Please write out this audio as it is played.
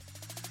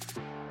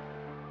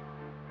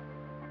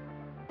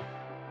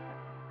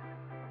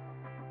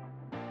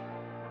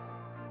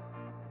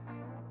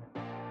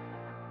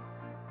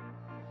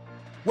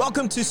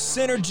Welcome to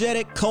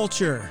Synergetic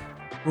Culture,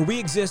 where we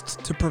exist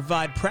to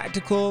provide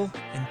practical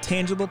and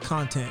tangible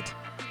content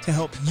to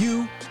help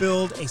you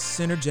build a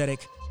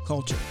synergetic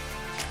culture.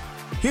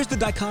 Here's the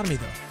dichotomy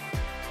though.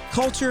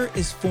 Culture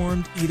is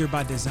formed either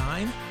by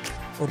design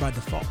or by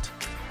default.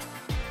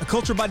 A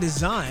culture by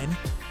design,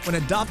 when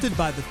adopted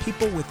by the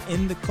people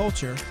within the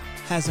culture,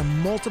 has a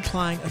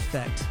multiplying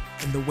effect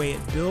in the way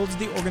it builds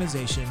the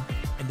organization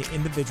and the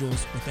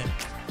individuals within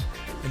it.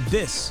 And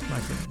this, my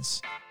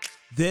friends,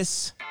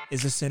 this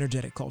is a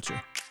synergetic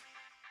culture.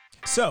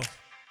 So,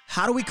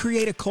 how do we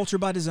create a culture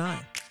by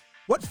design?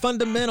 What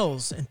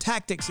fundamentals and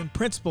tactics and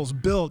principles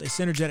build a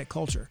synergetic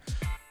culture?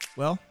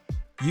 Well,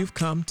 you've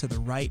come to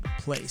the right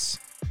place.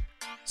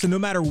 So no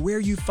matter where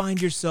you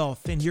find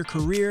yourself in your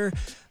career,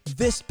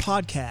 this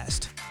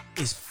podcast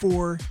is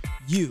for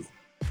you.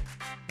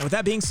 And with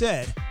that being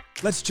said,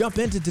 let's jump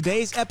into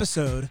today's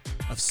episode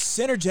of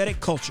Synergetic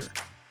Culture.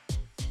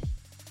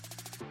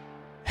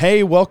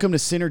 Hey, welcome to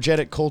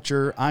Synergetic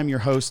Culture. I'm your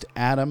host,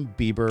 Adam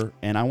Bieber,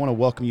 and I want to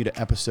welcome you to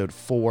episode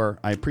 4.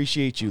 I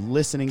appreciate you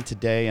listening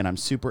today, and I'm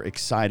super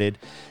excited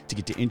to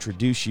get to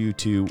introduce you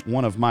to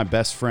one of my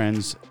best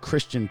friends,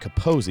 Christian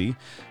Capozzi.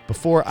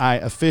 Before I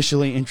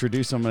officially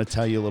introduce him, I'm going to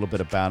tell you a little bit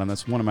about him.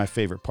 That's one of my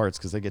favorite parts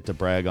because I get to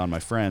brag on my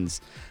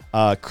friends.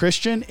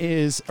 Christian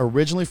is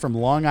originally from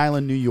Long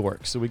Island, New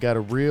York, so we got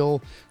a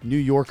real New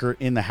Yorker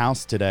in the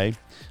house today.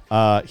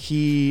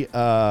 He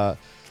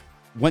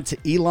went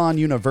to Elon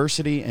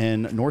University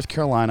in North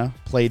Carolina,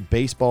 played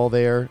baseball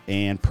there,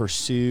 and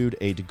pursued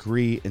a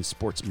degree in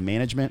sports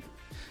management.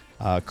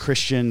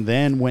 Christian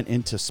then went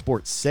into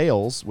sports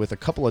sales with a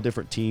couple of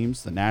different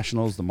teams, the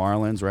Nationals, the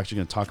Marlins. We're actually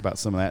going to talk about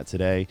some of that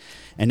today.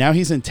 And now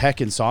he's in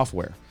tech and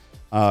software.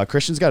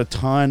 Christian's got a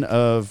ton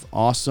of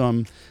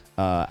awesome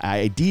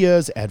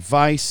ideas,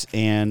 advice,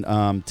 and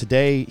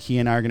today he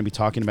and I are going to be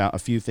talking about a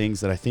few things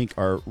that I think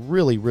are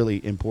really,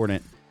 really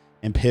important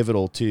and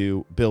pivotal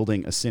to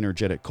building a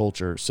synergetic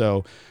culture.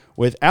 So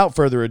without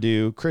further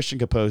ado, Christian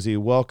Capozzi,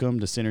 welcome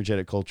to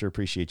Synergetic Culture.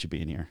 Appreciate you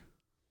being here.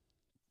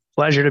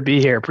 Pleasure to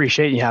be here.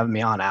 Appreciate you having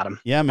me on, Adam.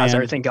 Yeah, man. How's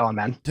everything going,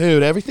 man?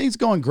 Dude, everything's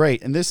going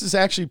great. And this is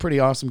actually pretty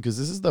awesome because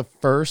this is the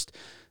first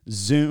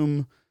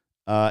Zoom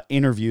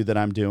interview that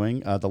I'm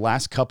doing. The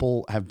last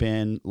couple have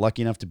been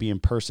lucky enough to be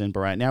in person, but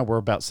right now we're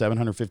about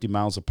 750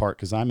 miles apart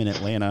because I'm in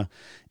Atlanta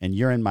and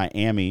you're in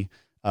Miami.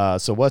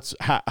 So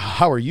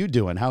how are you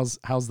doing? How's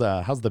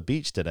the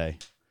beach today?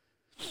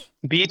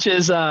 Beach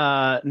is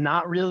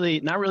not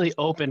really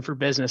open for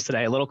business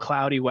today. A little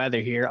cloudy weather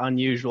here,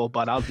 unusual,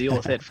 but I'll deal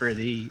with it for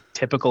the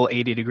typical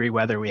 80-degree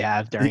weather we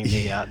have during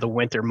the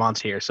winter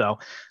months here. So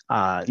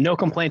no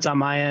complaints on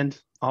my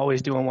end.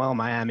 Always doing well in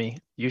Miami.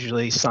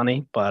 Usually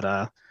sunny,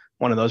 but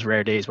one of those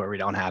rare days where we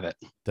don't have it.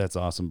 That's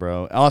awesome,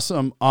 bro.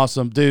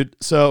 Awesome, dude.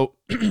 So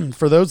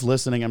for those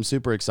listening, I'm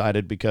super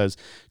excited because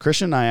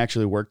Christian and I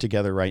actually work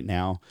together right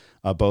now,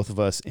 both of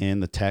us in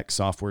the tech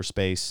software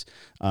space.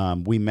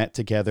 We met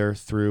together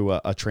through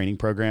a training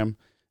program.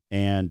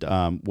 And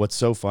what's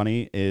so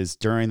funny is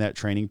during that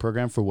training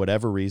program, for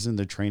whatever reason,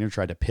 the trainer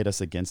tried to pit us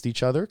against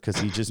each other because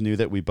he just knew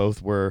that we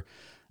both were,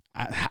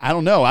 I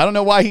don't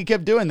know why he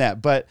kept doing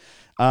that, but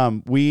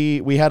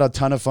we had a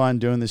ton of fun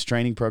doing this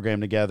training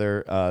program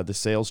together, the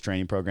sales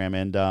training program.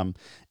 And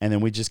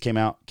then we just came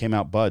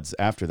out buds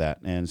after that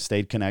and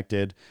stayed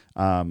connected.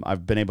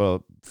 I've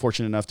been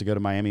fortunate enough to go to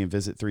Miami and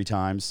visit 3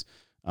 times.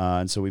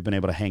 And so we've been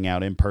able to hang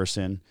out in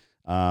person.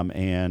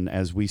 And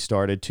as we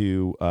started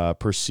to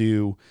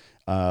pursue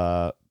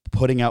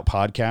putting out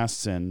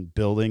podcasts and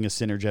building a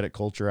synergetic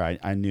culture,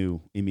 I knew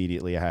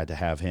immediately I had to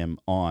have him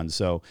on.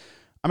 So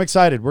I'm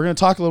excited. We're going to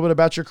talk a little bit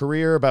about your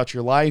career, about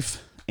your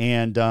life.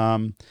 And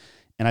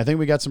I think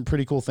we got some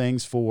pretty cool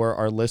things for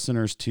our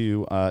listeners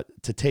to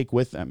take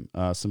with them,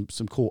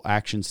 some cool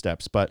action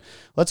steps. But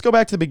let's go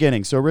back to the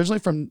beginning. So originally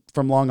from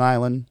Long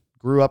Island,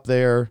 grew up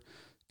there.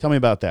 Tell me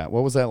about that.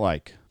 What was that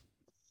like?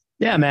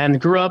 Yeah, man.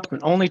 Grew up an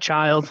only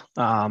child.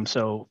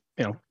 So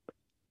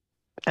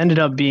ended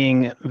up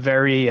being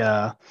very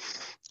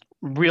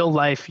real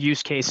life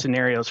use case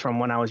scenarios from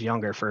when I was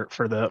younger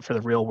for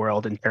the real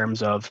world in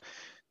terms of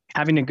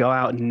having to go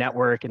out and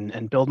network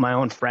and build my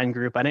own friend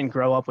group. I didn't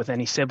grow up with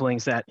any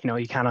siblings that,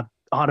 you kind of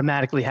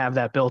automatically have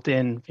that built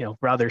in,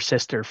 brother,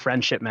 sister,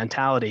 friendship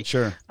mentality.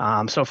 Sure.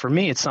 So for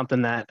me, it's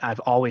something that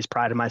I've always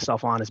prided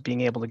myself on, is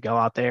being able to go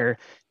out there,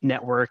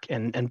 network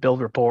and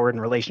build rapport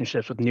and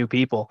relationships with new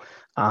people.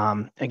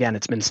 Again,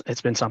 it's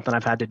been something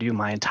I've had to do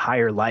my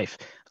entire life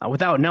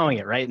without knowing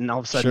it. Right. And all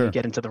of a sudden Sure. You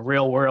get into the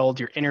real world,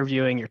 you're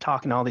interviewing, you're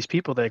talking to all these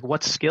people. They're like,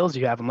 what skills do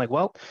you have? I'm like,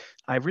 well,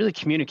 I really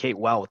communicate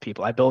well with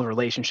people. I build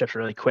relationships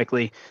really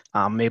quickly.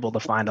 I'm able to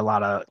find a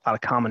lot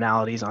of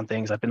commonalities on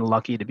things. I've been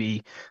lucky to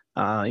be,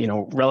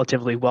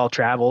 relatively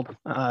well-traveled,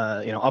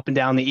 up and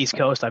down the East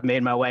Coast. I've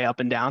made my way up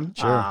and down,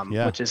 Sure,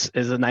 yeah. which is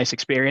a nice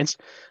experience.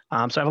 So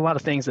I have a lot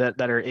of things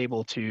that are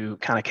able to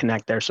kind of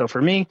connect there. So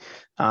for me,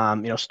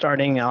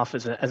 starting off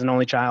as an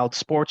only child,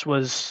 sports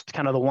was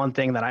kind of the one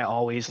thing that I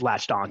always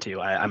latched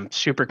onto. I'm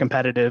super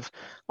competitive,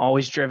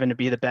 always driven to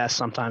be the best,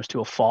 sometimes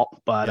to a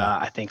fault, but Yeah.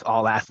 I think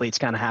all athletes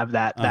kind of have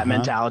that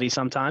mentality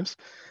sometimes.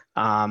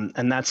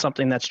 And that's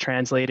something that's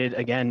translated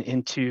again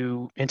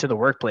into the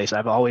workplace.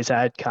 I've always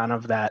had kind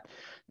of that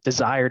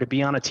desire to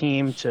be on a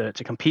team, to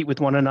compete with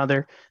one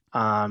another,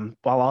 while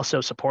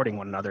also supporting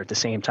one another at the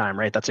same time,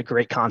 right? That's a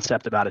great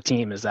concept about a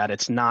team, is that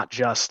it's not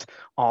just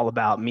all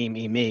about me,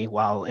 me, me.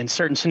 While in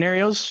certain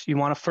scenarios you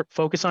want to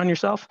focus on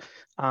yourself,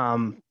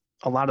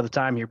 a lot of the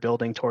time you're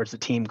building towards the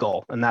team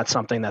goal, and that's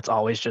something that's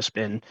always just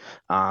been,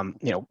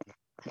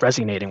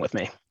 resonating with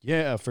me.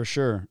 Yeah, for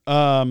sure.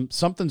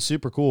 Something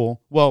super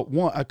cool.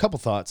 Well, a couple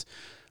thoughts.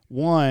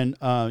 One,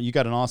 you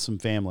got an awesome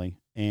family,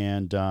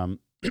 and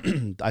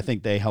I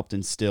think they helped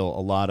instill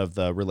a lot of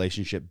the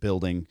relationship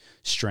building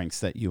strengths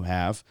that you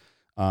have.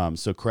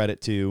 So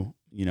credit to,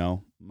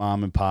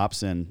 mom and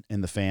pops and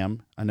the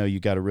fam. I know you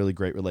got a really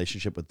great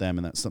relationship with them,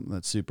 and that's something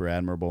that's super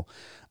admirable.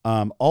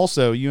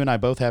 Also, you and I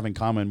both have in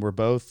common, we're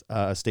both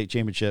state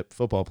championship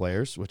football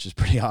players, which is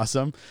pretty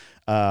awesome.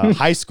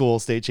 High school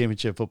state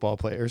championship football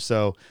players.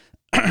 So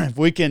if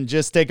we can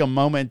just take a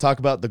moment and talk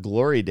about the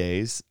glory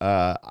days,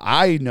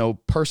 I know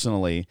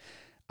personally,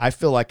 I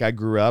feel like I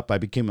grew up, I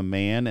became a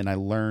man, and I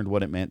learned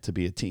what it meant to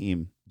be a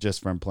team just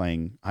from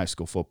playing high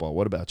school football.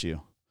 What about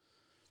you?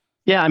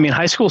 Yeah, I mean,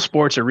 high school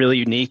sports are really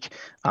unique.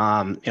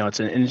 It's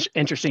an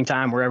interesting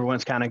time where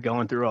everyone's kind of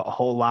going through a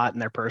whole lot in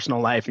their personal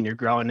life, and you're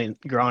growing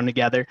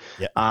together.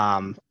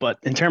 Yeah. But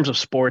in terms of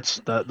sports,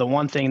 the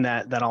one thing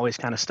that always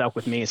kind of stuck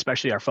with me,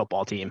 especially our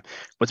football team,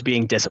 was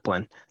being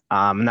disciplined.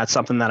 And that's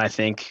something that I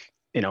think,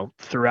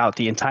 throughout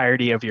the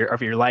entirety of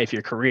your life,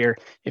 your career,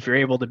 if you're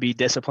able to be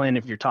disciplined,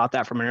 if you're taught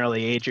that from an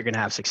early age, you're going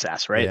to have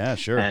success, right? Yeah,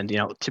 sure. And,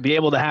 to be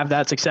able to have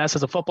that success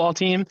as a football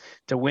team,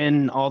 to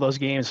win all those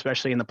games,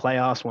 especially in the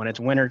playoffs, when it's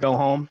win or go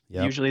home,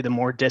 usually the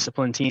more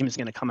disciplined team is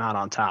going to come out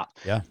on top.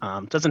 Yeah.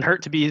 Doesn't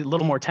hurt to be a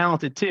little more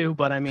talented too,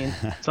 but I mean,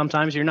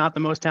 sometimes you're not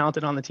the most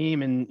talented on the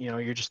team, and,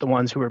 you're just the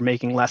ones who are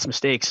making less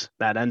mistakes.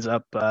 That ends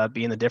up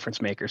being the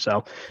difference maker.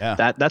 So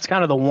that's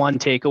kind of the one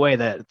takeaway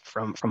that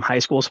from high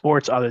school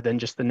sports, other than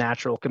just the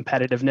natural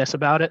competitiveness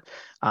about it,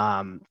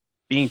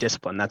 being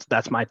disciplined.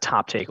 That's my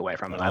top takeaway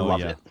from it. I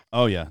love it.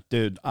 Oh yeah,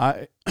 dude.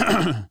 I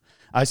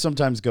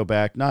sometimes go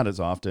back, not as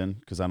often,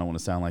 because I don't want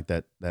to sound like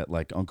that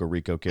like Uncle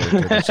Rico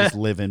character that's just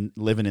living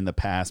in the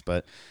past.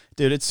 But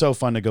dude, it's so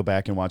fun to go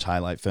back and watch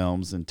highlight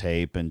films and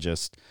tape and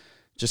just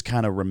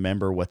kind of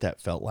remember what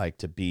that felt like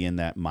to be in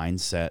that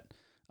mindset.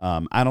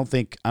 I don't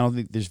think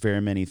there's very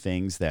many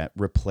things that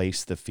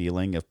replace the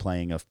feeling of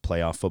playing a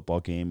playoff football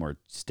game or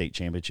state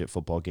championship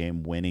football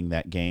game, winning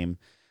that game.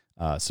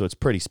 So it's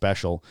pretty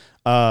special.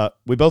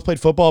 We both played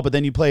football, but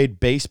then you played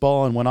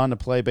baseball and went on to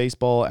play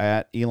baseball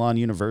at Elon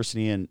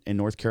University in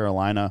North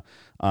Carolina.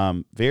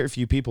 Very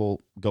few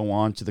people go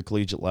on to the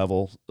collegiate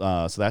level.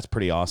 So that's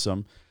pretty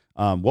awesome.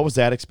 What was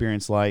that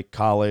experience like?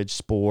 College,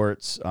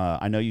 sports?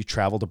 I know you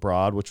traveled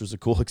abroad, which was a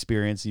cool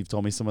experience. You've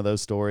told me some of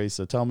those stories.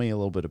 So tell me a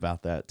little bit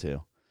about that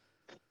too.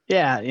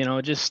 Yeah,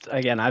 just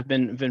again, I've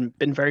been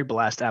very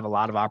blessed to have a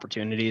lot of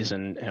opportunities,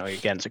 and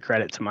again, it's a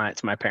credit to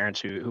my parents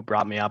who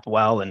brought me up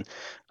well, and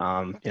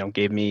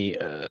gave me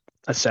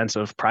a sense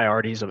of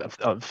priorities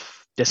of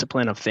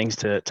discipline, of things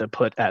to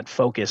put at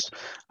focus.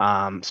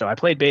 So I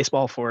played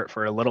baseball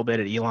for a little bit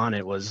at Elon.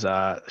 It was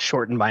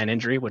shortened by an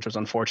injury, which was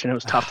unfortunate. It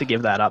was tough to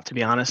give that up, to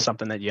be honest.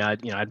 Something that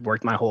I'd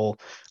worked my whole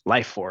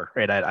life for,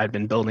 right? I'd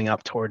been building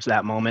up towards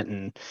that moment,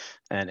 and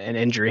an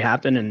injury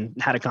happened, and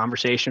had a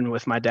conversation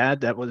with my dad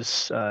that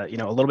was a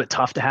little bit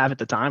tough to have at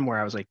the time, where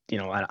I was like,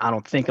 I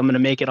don't think I'm going to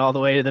make it all the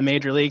way to the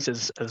major leagues,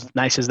 as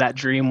nice as that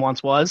dream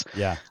once was.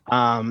 Yeah.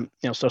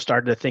 So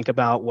started to think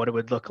about what it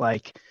would look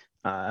like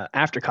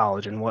after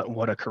college, and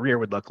what a career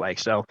would look like.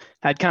 So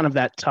had kind of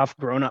that tough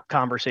grown-up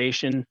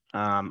conversation.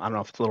 I don't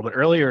know if it's a little bit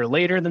earlier or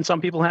later than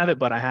some people have it,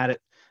 but I had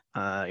it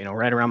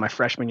right around my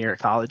freshman year at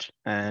college,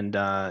 and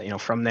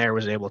from there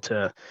was able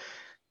to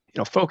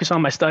focus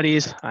on my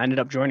studies. I ended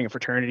up joining a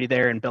fraternity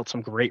there and built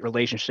some great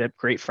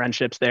great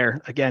friendships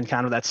there. Again,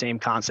 kind of that same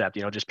concept,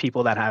 just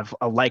people that have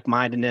a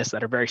like-mindedness,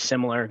 that are very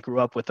similar, grew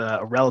up with a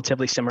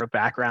relatively similar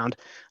background.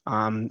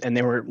 And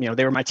they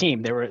were my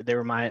team. They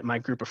were my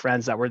group of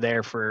friends that were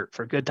there for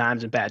good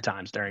times and bad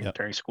times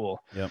during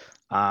school. Yep.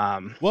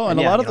 Well, and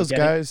a lot of those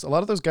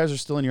guys are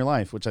still in your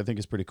life, which I think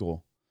is pretty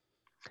cool.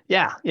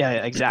 Yeah,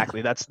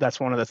 exactly.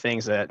 That's one of the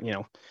things that,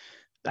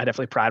 I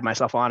definitely pride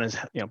myself on, is,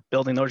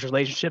 building those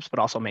relationships, but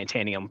also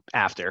maintaining them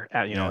after.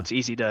 It's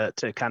easy to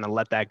kind of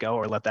let that go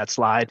or let that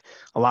slide.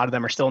 A lot of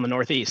them are still in the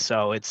Northeast,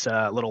 so it's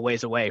a little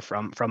ways away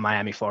from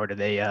Miami, Florida.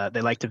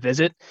 They like to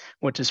visit,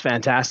 which is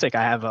fantastic.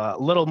 I have a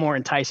little more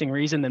enticing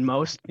reason than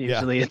most.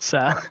 Usually it's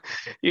a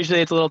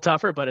little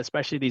tougher, but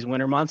especially these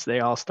winter months,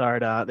 they all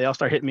start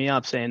hitting me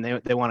up saying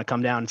they want to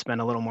come down and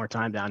spend a little more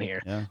time down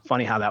here. Yeah.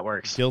 Funny how that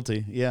works.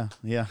 Guilty. Yeah.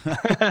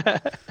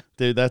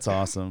 Dude, that's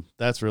awesome.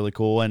 That's really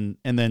cool. And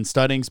then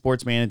studying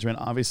sports management,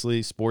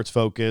 obviously sports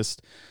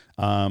focused.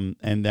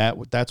 And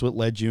that's what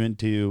led you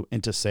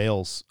into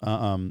sales.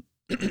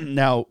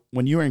 Now,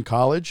 when you were in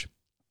college,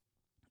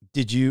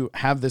 did you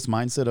have this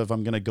mindset of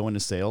I'm going to go into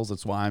sales?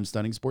 That's why I'm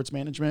studying sports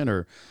management,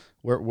 or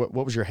what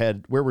was your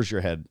head? Where was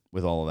your head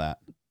with all of that?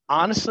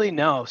 Honestly,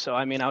 no. So,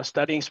 I mean, I was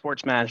studying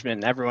sports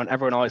management, and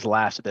everyone always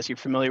laughs at this. You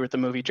familiar with the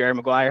movie Jerry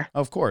Maguire?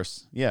 Of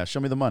course. Yeah. Show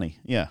me the money.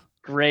 Yeah.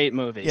 Great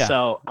movie. Yeah.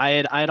 So I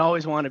had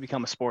always wanted to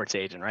become a sports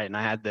agent, right? And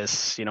I had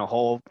this,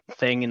 whole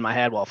thing in my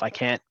head. Well, if I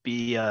can't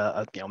be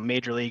a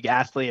major league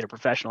athlete or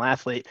professional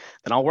athlete,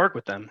 then I'll work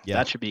with them. Yeah.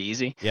 That should be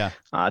easy. Yeah.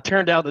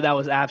 Turned out that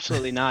was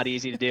absolutely not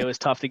easy to do. It was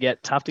tough to get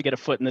a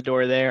foot in the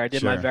door there. I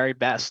did my very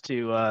best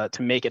to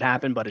make it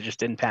happen, but it just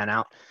didn't pan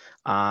out.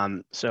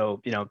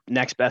 So,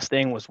 next best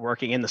thing was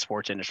working in the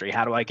sports industry.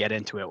 How do I get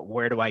into it?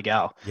 Where do I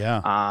go?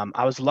 Yeah.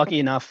 I was lucky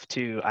enough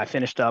I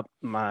finished up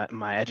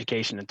my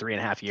education in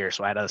 3.5 years.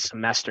 So I had a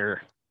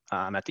semester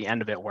at the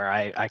end of it where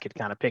I could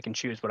kind of pick and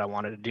choose what I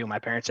wanted to do. My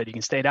parents said, you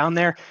can stay down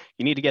there.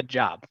 You need to get a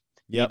job.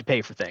 You need to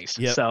pay for things.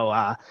 Yep. So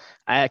I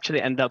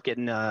actually ended up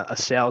getting a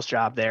sales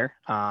job there.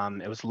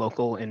 It was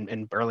local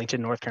in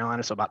Burlington, North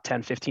Carolina. So about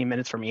 10, 15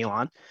 minutes from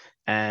Elon.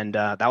 And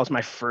that was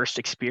my first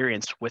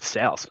experience with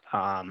sales.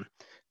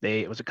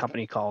 It was a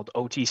company called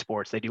OT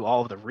Sports. They do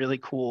all of the really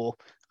cool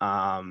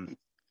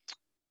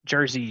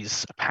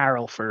jerseys,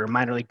 apparel for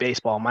minor league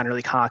baseball, minor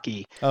league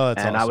hockey. Oh,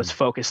 that's and awesome. I was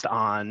focused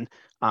on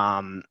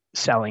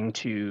selling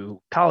to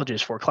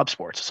colleges for club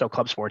sports. So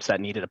club sports that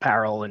needed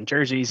apparel and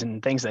jerseys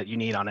and things that you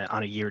need on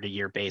a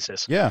year-to-year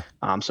basis. Yeah.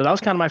 So that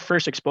was kind of my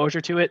first exposure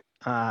to it.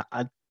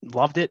 I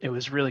loved it. It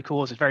was really cool.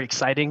 It was very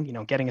exciting.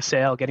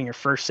 Getting your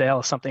first sale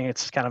is something.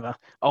 It's kind of a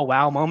oh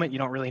wow moment. You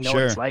don't really know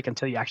what it's like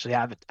until you actually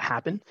have it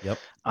happen. Yep.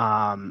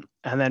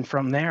 And then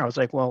from there, I was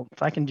like, well,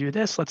 if I can do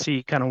this, let's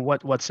see kind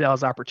of what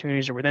sales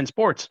opportunities are within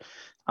sports.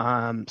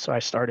 So I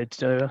started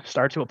to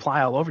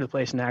apply all over the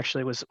place, and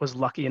actually was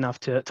lucky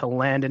enough to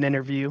land an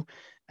interview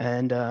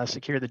and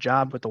secure the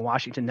job with the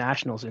Washington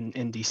Nationals in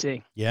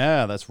DC.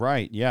 Yeah, that's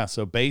right. Yeah.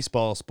 So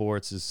baseball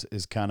sports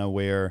is kind of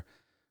where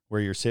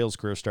your sales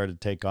career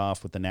started to take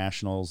off with the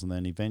Nationals, and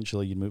then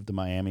eventually you moved to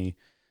Miami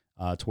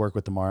to work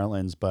with the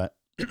Marlins. But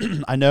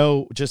I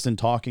know just in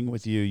talking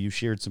with you, you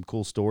shared some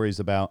cool stories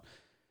about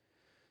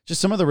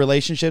just some of the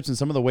relationships and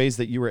some of the ways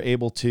that you were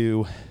able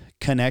to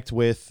connect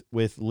with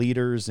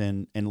leaders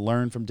and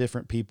learn from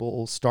different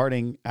people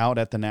starting out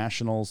at the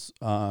Nationals.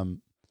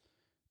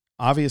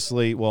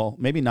 Obviously, well,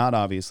 maybe not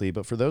obviously,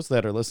 but for those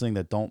that are listening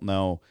that don't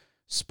know,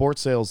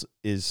 sports sales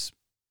is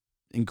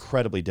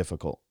incredibly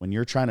difficult when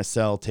you're trying to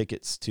sell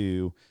tickets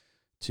for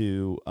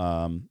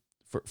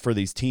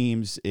these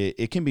teams.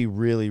 It can be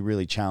really,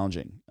 really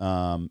challenging.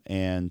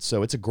 And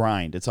so it's a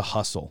grind, it's a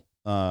hustle.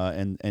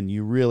 And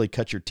you really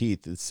cut your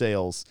teeth in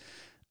sales,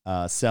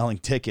 selling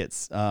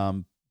tickets.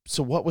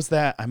 So what was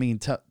that? I mean,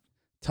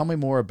 tell me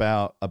more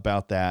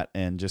about that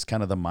and just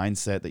kind of the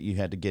mindset that you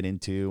had to get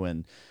into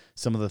and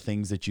some of the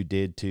things that you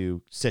did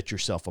to set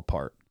yourself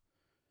apart.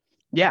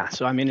 Yeah.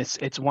 So, I mean, it's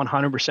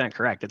 100%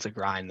 correct. It's a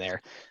grind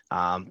there.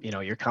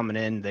 You're coming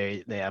in,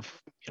 they have,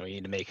 you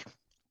need to make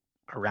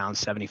around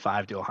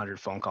 75 to 100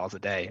 phone calls a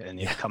day. And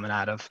coming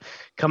out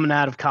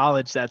of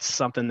college, that's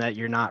something that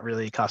you're not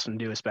really accustomed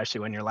to, especially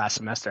when your last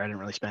semester, I didn't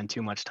really spend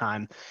too much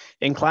time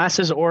in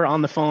classes or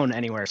on the phone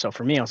anywhere. So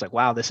for me, I was like,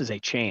 wow, this is a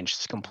change.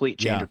 It's a complete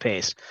change of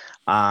pace.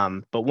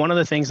 But one of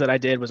the things that I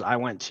did was I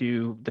went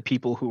to the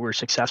people who were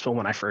successful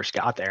when I first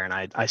got there,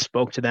 and I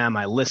spoke to them,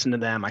 I listened to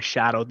them, I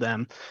shadowed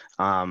them.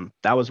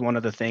 That was one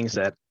of the things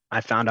that I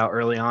found out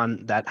early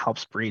on that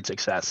helps breed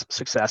success.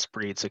 Success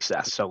breeds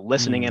success. So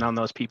listening in on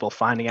those people,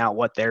 finding out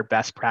what their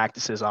best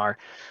practices are.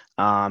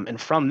 And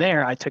from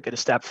there, I took it a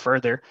step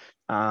further.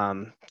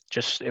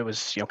 It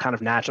was, kind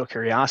of natural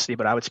curiosity,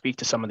 but I would speak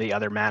to some of the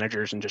other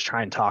managers and just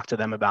try and talk to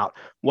them about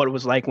what it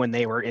was like when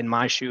they were in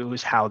my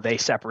shoes, how they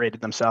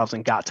separated themselves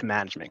and got to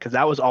management. Because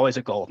that was always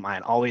a goal of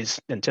mine, always,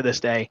 and to this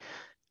day,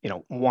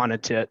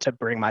 wanted to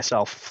bring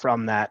myself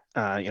from that,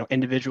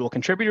 individual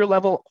contributor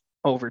level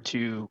over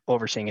to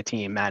overseeing a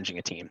team, managing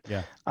a team.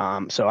 Yeah.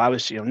 So I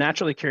was,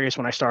 naturally curious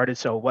when I started.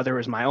 So whether it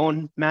was my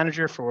own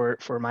manager for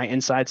my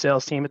inside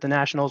sales team at the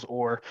Nationals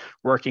or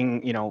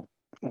working,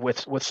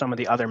 with some of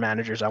the other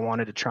managers, I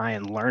wanted to try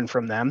and learn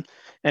from them.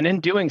 And in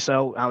doing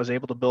so, I was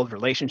able to build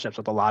relationships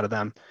with a lot of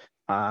them,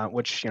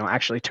 which,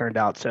 actually turned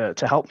out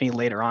to help me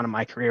later on in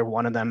my career.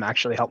 One of them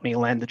actually helped me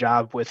land the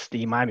job with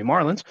the Miami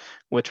Marlins,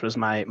 which was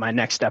my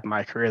next step in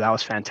my career. That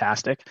was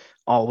fantastic.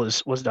 All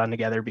was done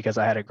together because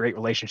I had a great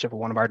relationship with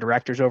one of our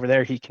directors over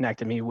there. He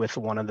connected me with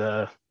one of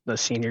the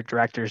senior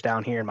directors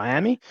down here in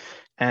Miami,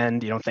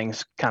 and,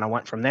 things kind of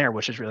went from there,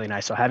 which is really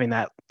nice. So having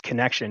that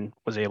connection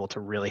was able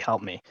to really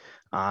help me.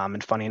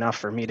 And funny enough,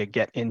 for me to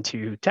get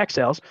into tech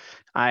sales,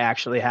 I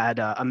actually had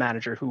a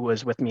manager who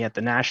was with me at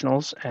the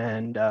Nationals,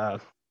 and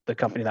the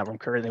company that I'm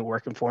currently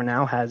working for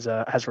now has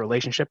a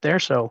relationship there.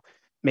 So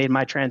made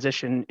my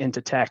transition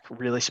into tech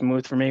really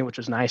smooth for me, which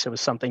was nice. It was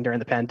something during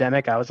the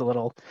pandemic. I was a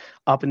little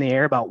up in the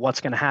air about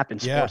what's going to happen.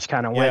 Sports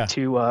kind of went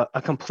to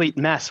a complete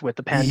mess with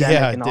the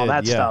pandemic and all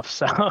that stuff.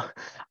 So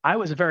I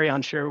was very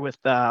unsure with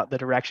the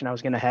direction I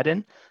was going to head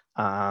in.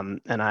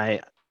 And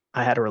I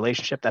had a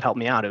relationship that helped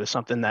me out. It was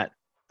something that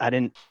I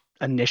didn't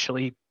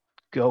initially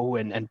go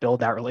and build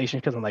that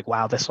relationship because I'm like,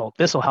 wow, this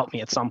will help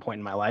me at some point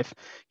in my life.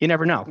 You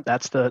never know.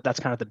 That's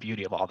kind of the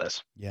beauty of all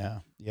this. Yeah.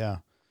 Yeah.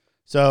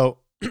 So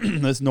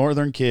this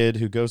northern kid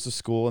who goes to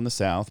school in the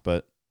South,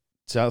 but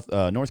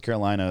North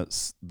Carolina,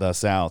 the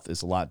South,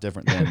 is a lot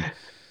different than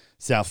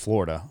South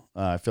Florida.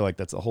 I feel like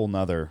that's a whole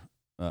nother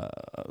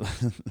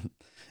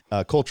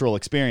cultural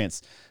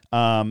experience.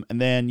 And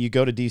then you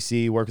go to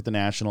DC, work with the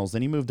Nationals,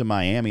 then you move to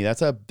Miami.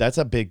 That's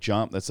a big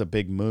jump. That's a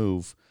big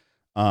move.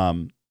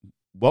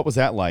 What was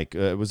that like?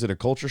 Was it a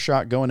culture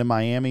shock going to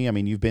Miami? I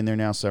mean, you've been there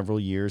now several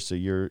years, so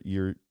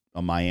you're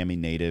a Miami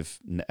native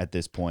at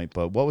this point.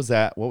 But what was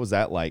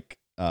that like?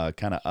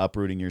 Kind of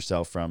uprooting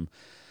yourself from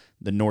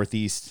the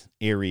Northeast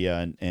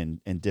area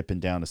and dipping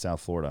down to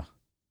South Florida.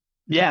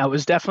 Yeah, it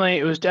was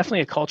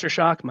definitely a culture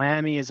shock.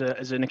 Miami is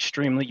an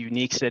extremely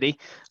unique city.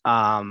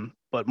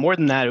 But more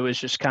than that, it was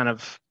just kind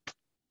of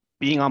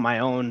being on my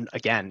own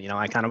again.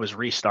 I kind of was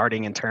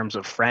restarting in terms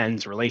of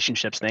friends,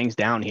 relationships, things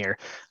down here.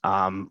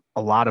 A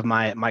lot of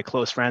my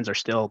close friends are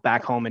still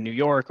back home in New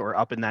York or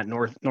up in that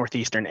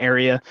northeastern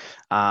area,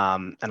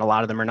 and a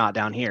lot of them are not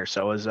down here.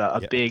 So it was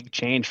a big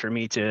change for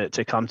me to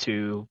come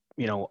to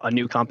a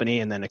new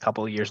company, and then a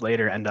couple of years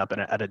later end up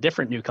at a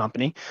different new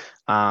company.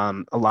 A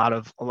lot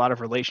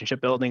of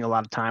relationship building, a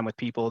lot of time with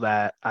people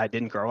that I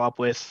didn't grow up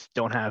with,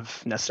 don't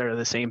have necessarily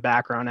the same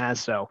background as.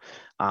 So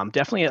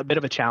definitely a bit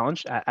of a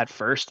challenge at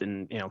first,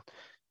 and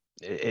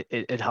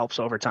it helps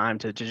over time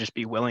to just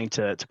be willing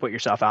to put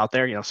yourself out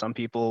there. Some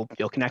people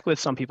you'll connect with,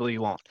 some people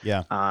you won't.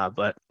 Yeah.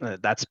 But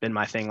that's been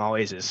my thing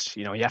always is,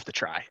 you have to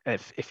try.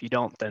 If you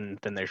don't, then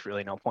there's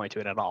really no point to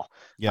it at all.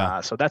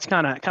 Yeah. So that's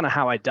kind of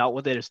how I dealt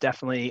with it. It's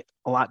definitely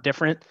a lot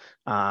different.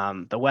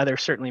 The weather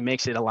certainly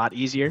makes it a lot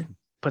easier,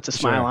 puts a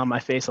smile on my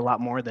face a lot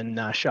more than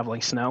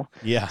shoveling snow.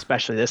 Yeah.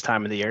 Especially this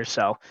time of the year.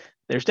 So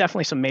there's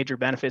definitely some major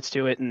benefits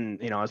to it.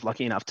 And, I was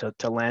lucky enough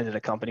to land at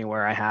a company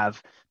where I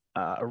have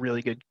a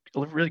really good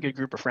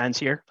group of friends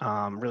here,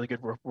 really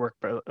good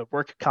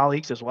work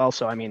colleagues as well.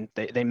 So, I mean,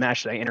 they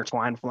mesh, they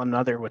intertwine with one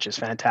another, which is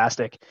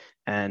fantastic.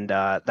 And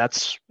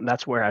that's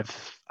where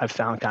I've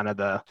found kind of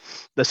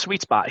the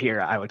sweet spot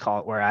here, I would call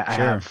it, where I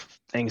have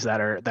things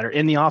that are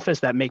in the office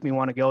that make me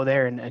want to go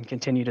there and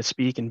continue to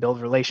speak and build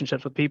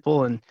relationships with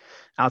people, and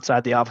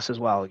outside the office as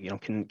well,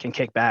 can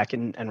kick back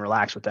and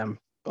relax with them,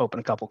 open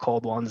a couple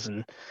cold ones,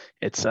 and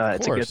it's a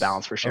good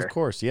balance for sure. Of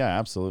course. Yeah,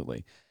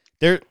 absolutely.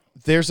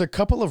 There's a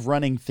couple of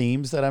running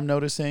themes that I'm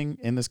noticing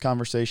in this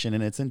conversation,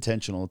 and it's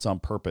intentional. It's on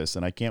purpose,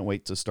 and I can't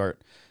wait to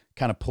start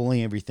kind of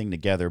pulling everything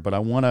together. But I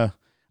want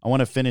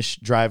to finish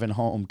driving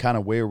home kind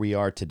of where we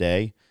are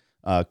today,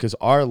 because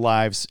our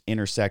lives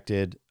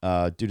intersected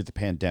due to the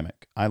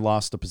pandemic. I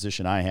lost the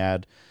position I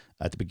had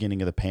at the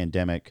beginning of the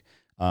pandemic,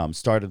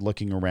 started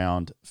looking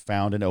around,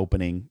 found an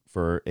opening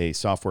for a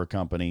software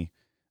company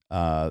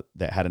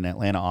that had an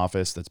Atlanta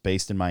office that's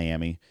based in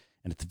Miami.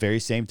 And at the very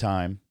same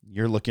time,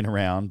 you're looking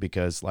around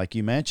because, like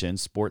you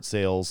mentioned, sports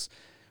sales,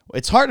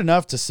 it's hard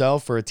enough to sell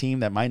for a team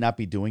that might not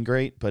be doing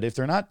great. But if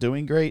they're not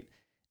doing great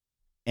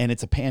and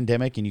it's a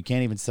pandemic and you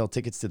can't even sell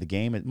tickets to the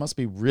game, it must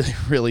be really,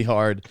 really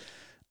hard.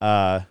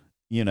 Why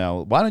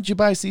don't you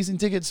buy season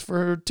tickets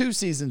for 2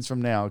 seasons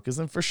from now? Because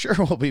then for sure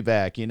we'll be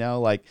back.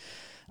 Like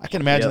I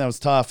can imagine that was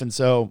tough. And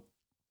so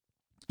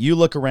you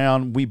look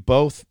around, we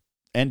both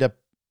end up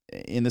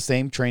in the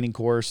same training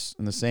course,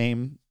 in the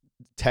same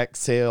tech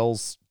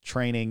sales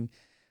training,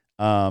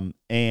 and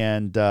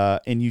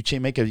you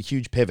make a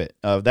huge pivot.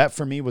 That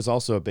for me was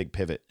also a big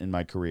pivot in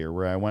my career,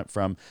 where I went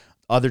from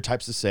other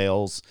types of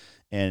sales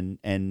and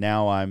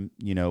now I'm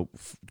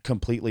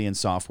completely in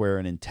software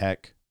and in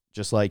tech,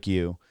 just like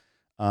you.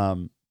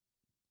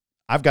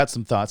 I've got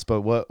some thoughts,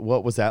 but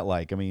what was that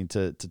like? I mean,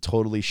 to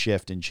totally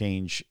shift and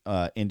change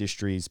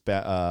industries,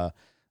 the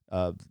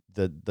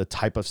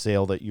type of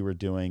sale that you were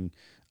doing.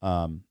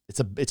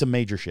 It's a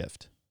major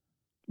shift.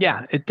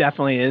 Yeah, it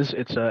definitely is.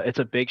 It's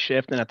a big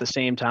shift. And at the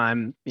same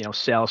time,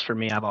 sales for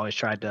me, I've always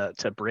tried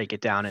to break it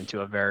down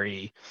into a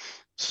very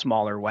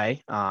smaller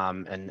way.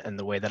 And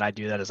the way that I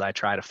do that is I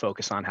try to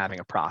focus on having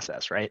a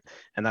process, right?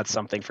 And that's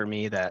something for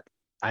me that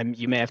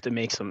you may have to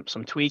make some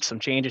tweaks, some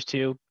changes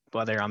to,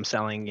 whether I'm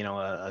selling,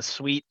 a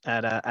suite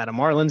at a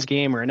Marlins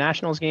game or a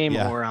Nationals game,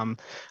 or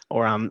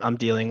I'm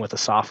dealing with a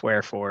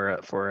software for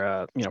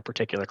a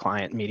particular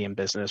client, medium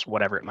business,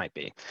 whatever it might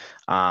be.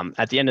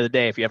 At the end of the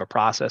day, if you have a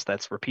process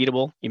that's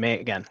repeatable, you may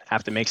again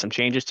have to make some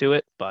changes to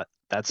it, but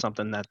that's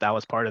something that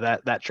was part of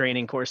that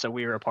training course that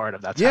we were a part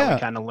of. That's how we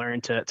kind of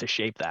learned to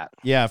shape that.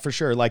 Yeah, for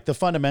sure. Like the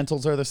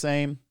fundamentals are the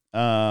same,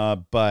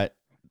 but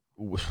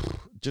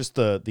just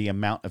the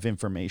amount of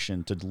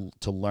information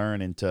to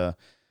learn and to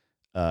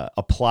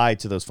apply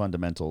to those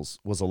fundamentals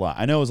was a lot.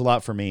 I know it was a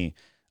lot for me.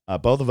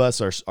 Both of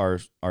us are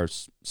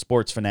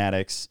sports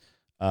fanatics.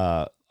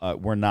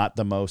 We're not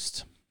the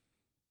most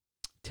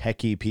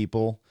techie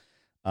people.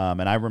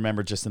 And I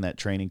remember just in that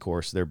training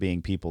course, there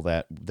being people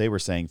that they were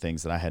saying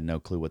things that I had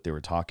no clue what they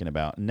were talking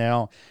about.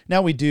 Now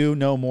we do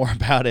know more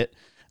about it.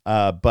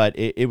 but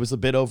it was a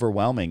bit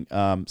overwhelming.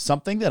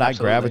 Something that Absolutely.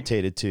 I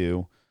gravitated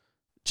to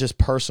just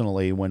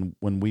personally when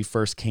we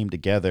first came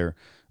together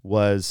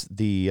was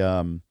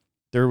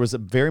there was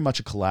very much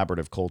a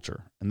collaborative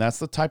culture. And that's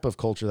the type of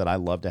culture that I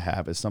love to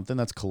have, is something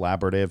that's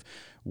collaborative,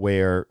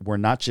 where we're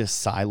not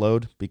just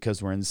siloed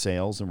because we're in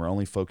sales and we're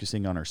only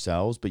focusing on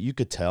ourselves, but you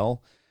could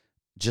tell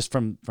just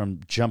from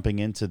jumping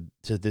into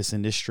this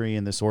industry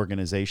and this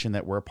organization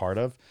that we're a part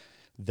of,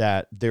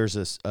 that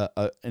there's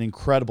an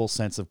incredible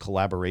sense of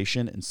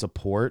collaboration and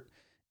support,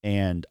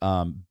 and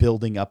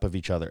building up of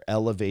each other,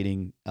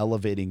 elevating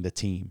the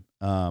team,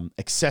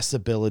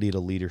 accessibility to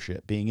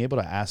leadership, being able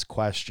to ask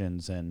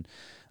questions, and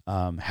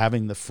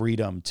having the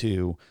freedom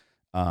to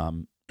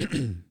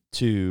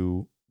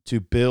to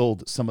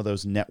build some of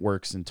those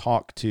networks and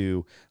talk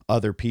to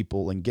other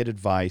people and get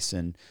advice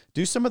and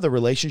do some of the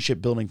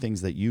relationship building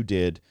things that you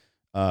did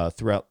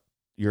throughout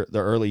the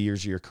early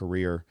years of your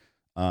career.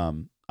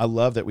 I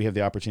love that we have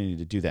the opportunity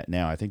to do that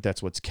now. I think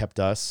that's what's kept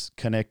us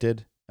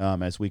connected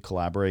as we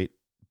collaborate,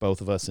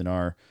 both of us in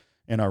our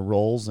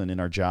roles and in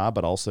our job,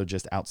 but also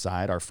just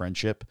outside our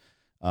friendship.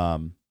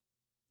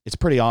 It's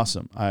pretty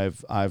awesome.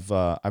 I've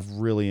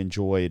really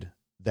enjoyed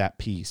that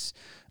piece.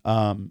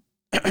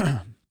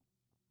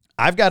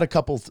 I've got a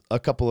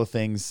couple of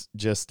things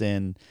just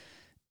in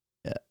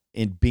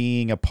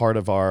being a part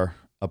of our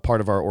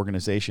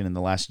organization in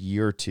the last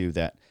year or two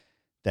that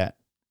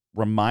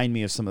remind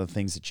me of some of the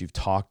things that you've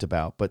talked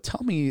about. But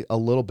tell me a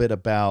little bit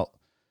about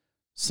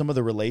some of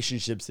the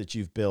relationships that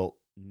you've built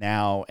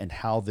now and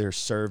how they're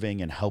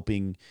serving and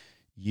helping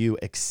you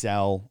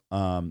excel.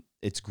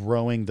 It's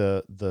growing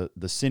the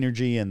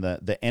synergy and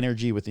the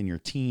energy within your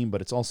team,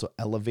 but it's also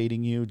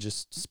elevating you.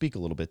 Just speak a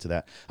little bit to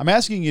that. I'm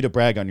asking you to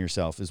brag on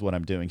yourself is what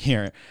I'm doing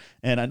here.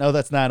 And I know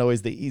that's not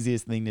always the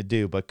easiest thing to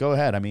do, but go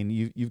ahead. I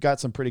mean, you've got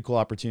some pretty cool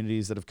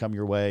opportunities that have come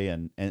your way,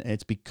 and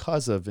it's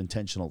because of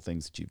intentional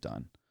things that you've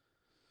done.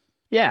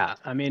 Yeah,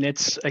 I mean,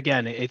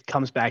 it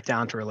comes back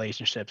down to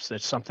relationships.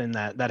 It's something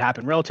that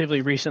happened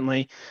relatively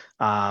recently.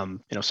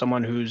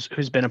 Someone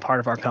who's been a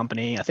part of our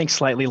company, I think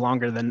slightly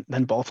longer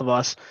than both of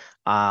us.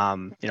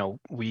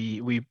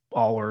 We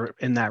all were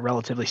in that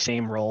relatively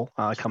same role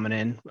coming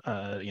in,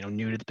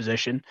 new to the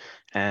position,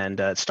 and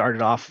it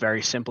started off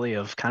very simply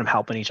of kind of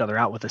helping each other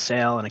out with a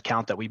sale, an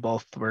account that we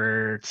both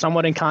were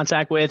somewhat in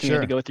contact with. Sure. We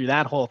had to go through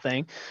that whole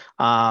thing,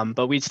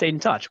 but we stayed in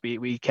touch.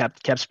 We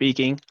kept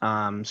speaking.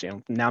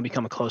 Now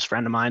become a close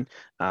friend of mine.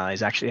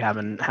 He's actually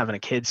having a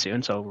kid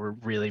soon, so we're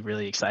really,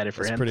 really excited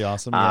for him. That's pretty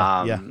awesome.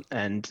 Yeah.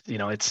 And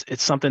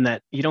it's something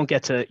that you don't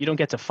get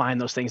to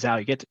find those things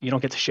out. You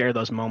don't get to share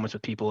those moments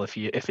with people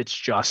if it's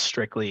just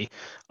strictly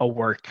a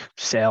work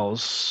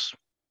sales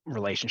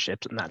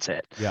relationships and that's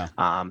it. Yeah.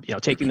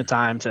 Taking the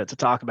time to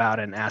talk about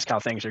it and ask how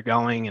things are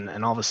going,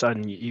 and all of a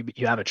sudden you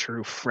have a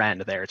true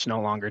friend there. It's no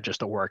longer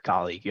just a work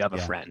colleague. You have a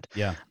friend.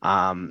 Yeah.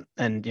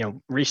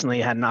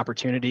 Recently had an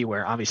opportunity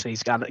where obviously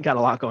he's got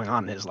a lot going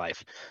on in his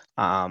life.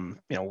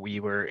 We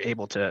were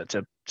able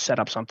to set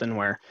up something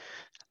where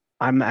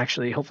I'm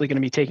actually hopefully going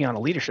to be taking on a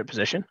leadership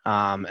position.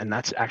 And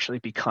that's actually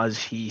because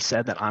he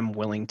said that I'm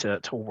willing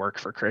to work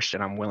for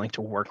Christian. I'm willing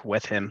to work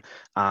with him.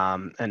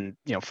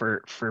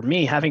 For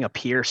me, having a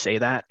peer say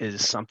that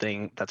is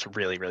something that's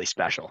really, really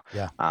special.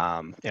 Yeah.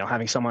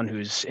 Having someone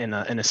who's in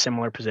a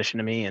similar position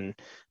to me and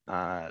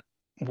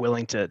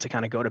willing to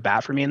kind of go to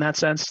bat for me in that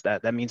sense,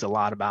 that means a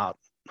lot about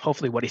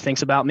hopefully what he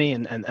thinks about me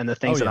and the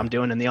things that I'm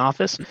doing in the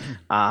office.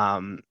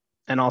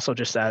 And also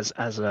just as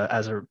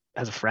a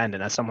friend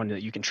and as someone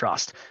that you can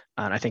trust.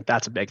 And I think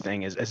that's a big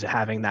thing is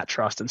having that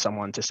trust in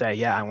someone to say,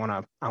 yeah, I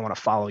want to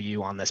follow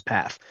you on this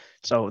path.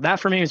 So that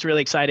for me is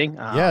really exciting.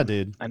 Yeah,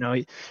 dude. I know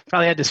he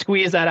probably had to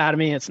squeeze that out of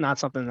me. It's not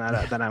something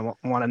that I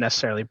want to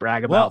necessarily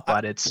brag about,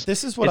 but it's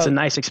a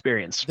nice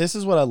experience. This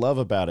is what I love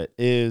about it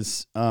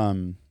is,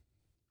 a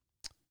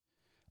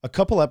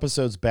couple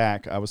episodes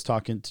back, I was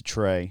talking to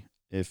Trey,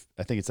 I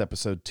think it's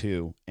episode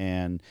 2,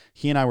 and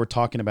he and I were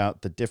talking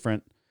about the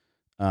different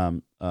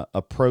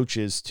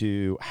approaches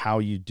to how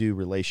you do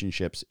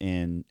relationships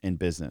in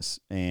business,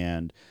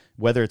 and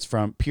whether it's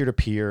from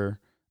peer-to-peer,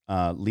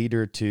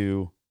 leader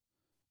to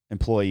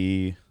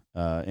employee,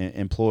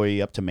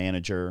 employee up to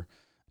manager,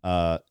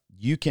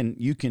 you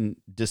can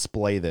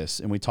display this.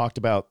 And we talked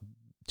about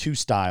 2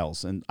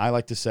 styles, and I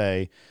like to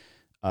say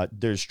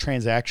there's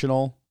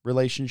transactional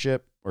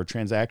relationship or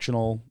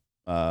transactional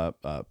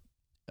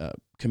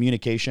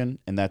communication,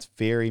 and that's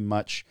very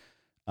much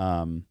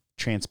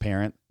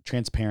transparent,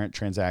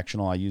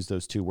 transactional. I use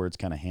those 2 words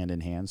kind of hand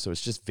in hand. So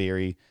it's just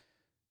very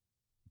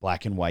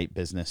black and white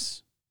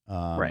business.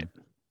 Right.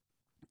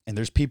 And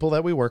there's people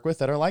that we work with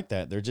that are like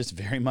that. They're just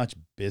very much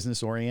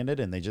business oriented,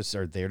 and they just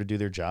are there to do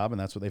their job,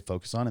 and that's what they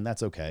focus on, and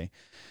that's okay.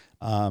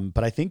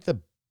 But I think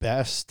the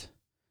best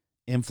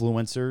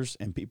influencers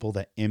and people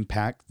that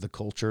impact the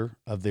culture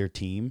of their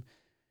team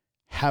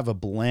have a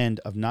blend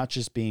of not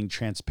just being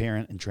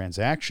transparent and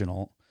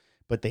transactional,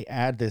 but they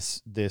add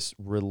this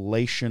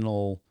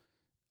relational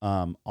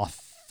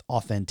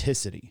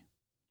authenticity.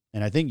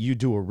 And I think you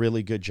do a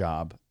really good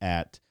job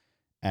at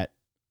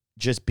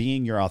just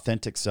being your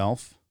authentic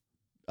self,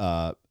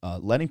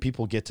 letting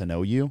people get to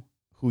know you,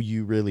 who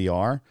you really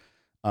are.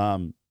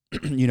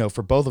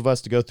 For both of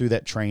us to go through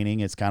that training,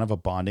 it's kind of a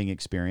bonding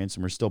experience,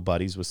 and we're still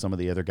buddies with some of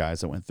the other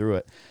guys that went through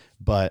it.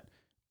 But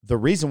the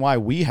reason why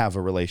we have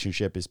a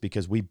relationship is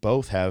because we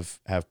both have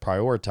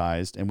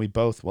prioritized, and we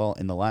both,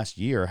 in the last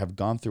year, have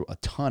gone through a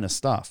ton of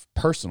stuff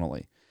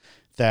personally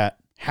that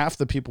half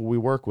the people we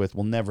work with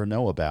will never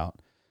know about.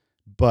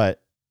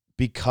 But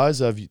because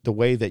of the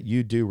way that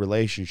you do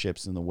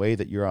relationships and the way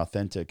that you're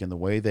authentic and the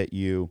way that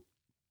you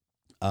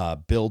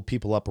build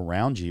people up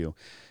around you,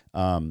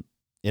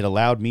 it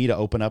allowed me to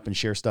open up and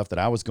share stuff that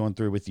I was going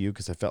through with you,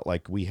 because I felt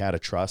like we had a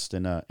trust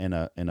and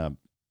a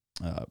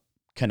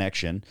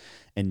connection,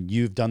 and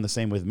you've done the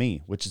same with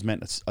me, which has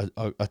meant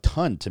a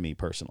ton to me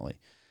personally.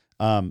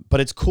 But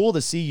it's cool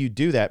to see you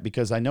do that,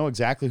 because I know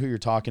exactly who you're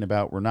talking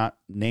about. We're not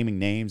naming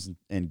names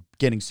and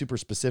getting super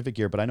specific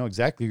here, but I know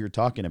exactly who you're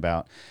talking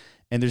about.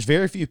 And there's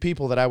very few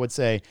people that I would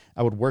say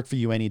I would work for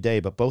you any day,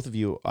 but both of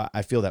you,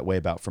 I feel that way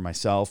about for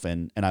myself.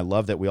 And I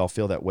love that we all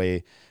feel that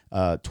way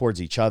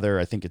towards each other.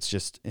 I think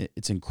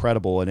it's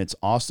incredible. And it's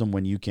awesome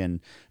when you can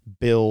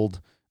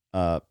build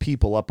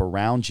people up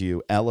around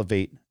you,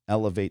 elevate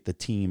the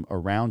team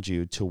around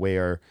you to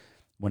where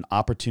when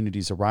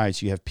opportunities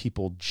arise, you have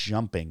people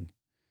jumping,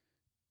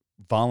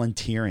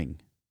 volunteering,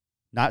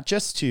 not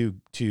just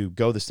to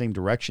go the same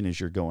direction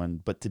as you're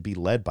going, but to be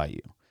led by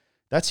you.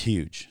 That's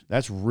huge.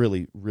 That's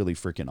really, really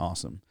freaking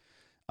awesome.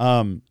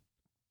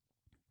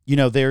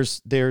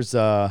 There's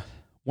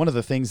one of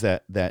the things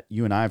that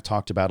you and I have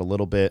talked about a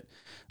little bit,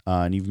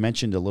 and you've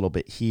mentioned a little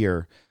bit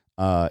here,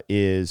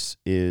 is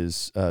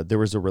there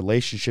was a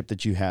relationship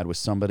that you had with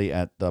somebody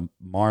at the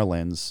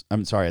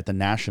at the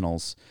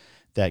Nationals,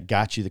 that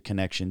got you the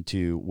connection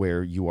to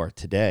where you are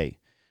today.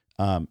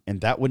 And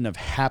that wouldn't have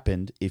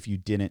happened if you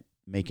didn't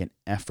make a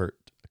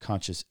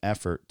conscious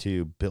effort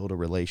to build a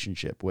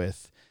relationship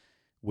with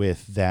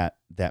that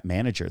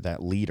manager,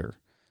 that leader.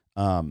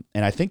 And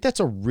I think that's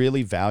a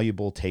really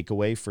valuable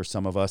takeaway for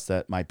some of us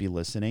that might be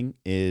listening,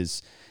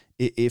 is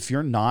if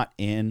you're not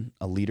in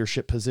a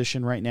leadership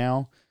position right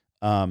now,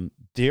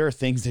 there are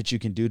things that you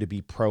can do to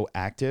be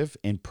proactive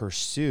and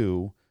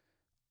pursue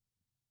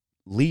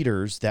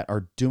leaders that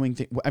are doing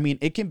things. I mean,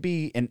 it can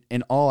be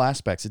in all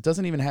aspects. It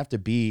doesn't even have to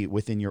be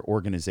within your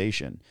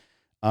organization.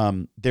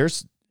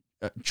 There's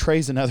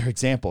Trey's another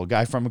example, a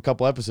guy from a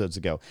couple episodes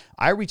ago.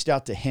 I reached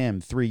out to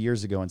him 3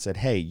 years ago and said,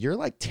 hey, you're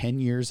like 10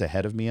 years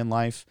ahead of me in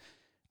life.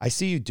 I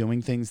see you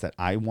doing things that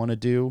I want to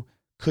do.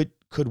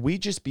 Could we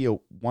just be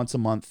once a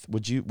month?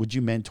 Would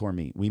you mentor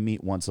me? We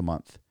meet once a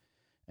month.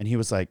 And he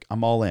was like,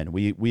 I'm all in.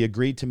 We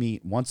agreed to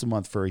meet once a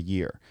month for a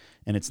year,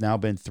 and it's now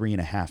been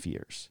 3.5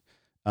 years,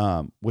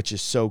 which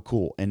is so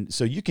cool. And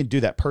so you can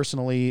do that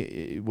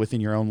personally within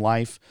your own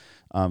life.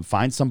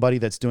 Find somebody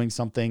that's doing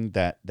something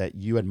that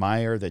you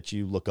admire, that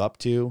you look up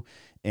to,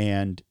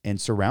 and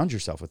surround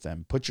yourself with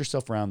them. Put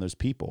yourself around those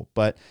people.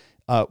 But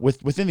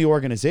within the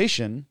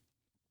organization,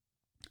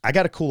 I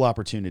got a cool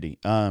opportunity.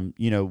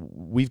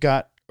 We've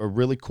got a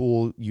really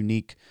cool,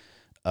 unique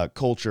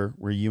culture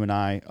where you and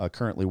I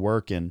currently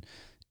work, and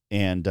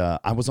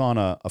I was on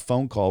a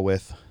phone call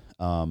with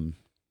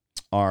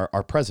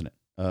our president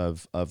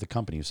of the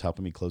company, who's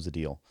helping me close the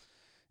deal.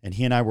 And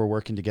he and I were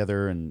working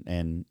together,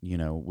 and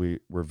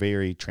we're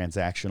very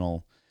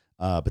transactional.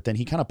 But then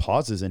he kind of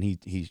pauses, and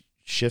he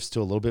shifts to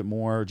a little bit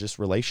more just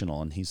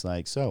relational. And he's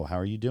like, "So, how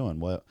are you doing?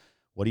 What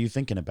are you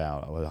thinking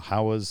about?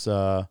 How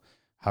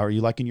are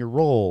you liking your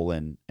role?"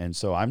 And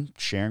so I'm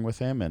sharing with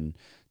him and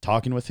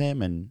talking with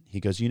him, and he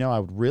goes, I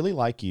would really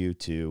like you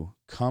to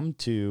come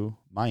to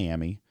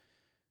Miami,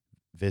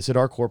 visit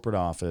our corporate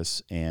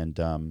office, and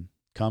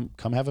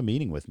come have a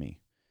meeting with me.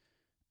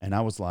 And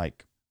I was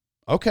like,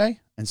 okay.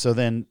 And so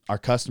then our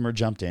customer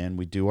jumped in.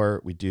 We do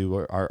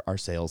our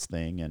sales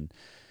thing, and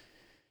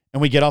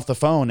we get off the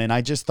phone, and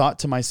I just thought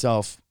to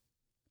myself,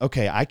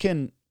 okay, I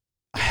kind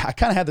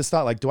of had this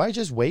thought, like, do I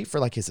just wait for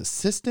like his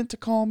assistant to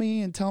call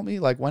me and tell me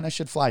like when I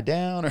should fly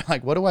down, or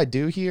like, what do I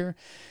do here?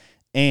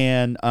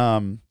 And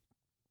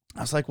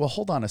I was like, well,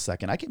 hold on a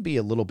second. I can be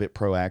a little bit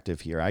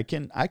proactive here. I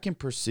can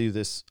pursue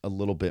this a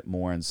little bit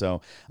more. And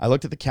so I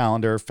looked at the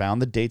calendar,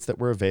 found the dates that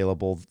were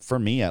available for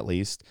me, at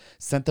least,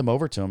 sent them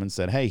over to him and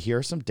said, hey, here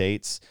are some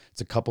dates.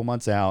 It's a couple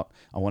months out.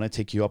 I want to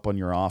take you up on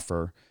your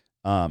offer.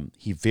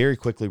 He very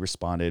quickly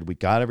responded. We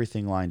got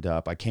everything lined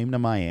up. I came to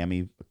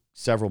Miami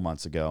several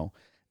months ago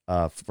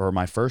for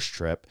my first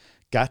trip,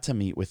 got to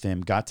meet with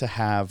him, got to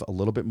have a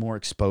little bit more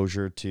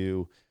exposure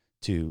to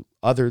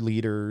other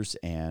leaders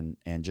and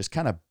just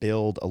kind of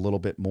build a little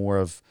bit more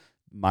of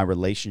my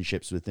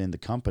relationships within the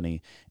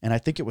company. And I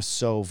think it was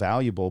so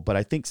valuable. But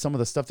I think some of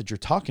the stuff that you're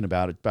talking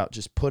about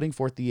just putting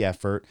forth the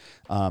effort,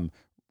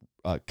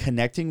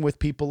 connecting with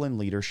people in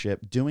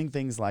leadership, doing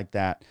things like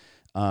that.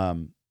 I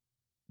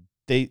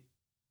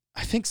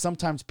think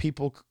sometimes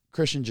people,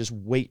 Christian, just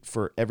wait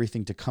for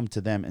everything to come to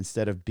them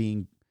instead of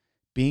being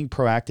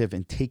proactive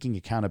and taking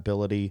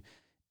accountability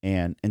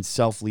and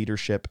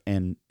self-leadership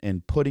and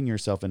putting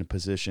yourself in a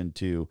position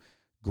to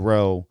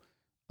grow,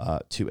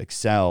 to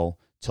excel,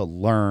 to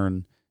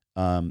learn,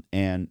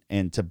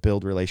 and to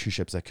build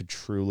relationships that could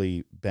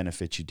truly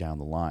benefit you down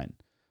the line.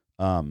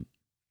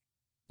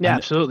 Yeah,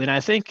 absolutely. And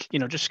I think,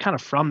 just kind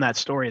of from that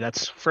story,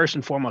 that's first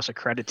and foremost a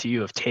credit to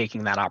you of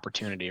taking that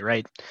opportunity,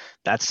 right?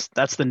 That's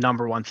the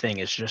number one thing,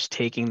 is just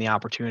taking the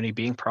opportunity,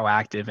 being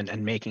proactive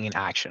and making an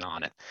action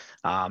on it.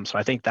 So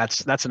I think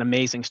that's an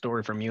amazing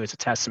story from you. It's a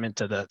testament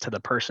to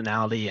the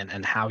personality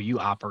and how you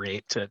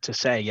operate to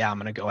say, yeah, I'm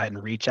going to go ahead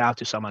and reach out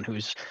to someone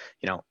who's,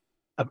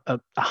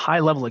 a high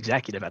level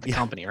executive at the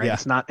company, right?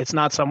 Yeah. It's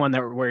not someone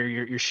where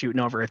you're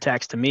shooting over a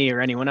text to me or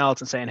anyone else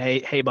and saying,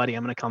 hey buddy,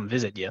 I'm going to come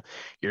visit you.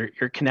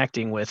 You're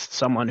connecting with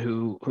someone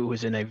who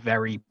is in a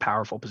very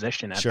powerful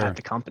position at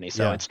the company.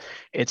 So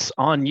it's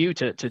on you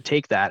to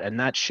take that, and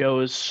that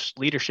shows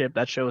leadership,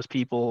 that shows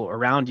people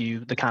around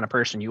you the kind of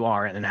person you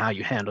are and how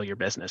you handle your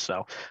business.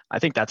 So I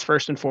think that's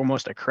first and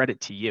foremost a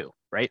credit to you,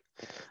 right?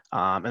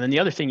 And then the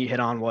other thing you hit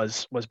on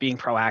was being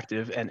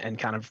proactive and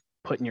kind of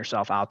putting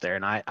yourself out there.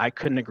 And I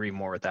couldn't agree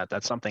more with that.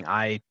 That's something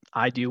I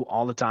do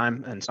all the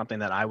time, and something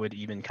that I would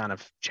even kind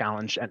of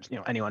challenge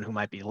anyone who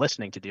might be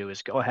listening to do,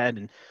 is go ahead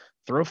and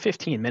throw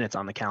 15 minutes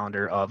on the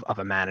calendar of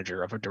a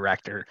manager, of a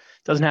director.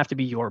 It doesn't have to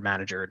be your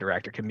manager or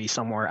director. It can be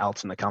somewhere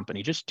else in the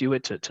company. Just do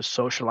it to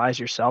socialize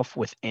yourself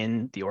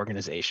within the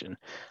organization.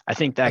 I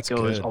think that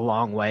goes a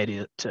long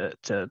way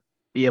to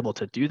be able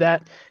to do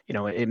that.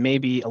 It may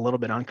be a little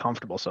bit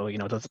uncomfortable. So,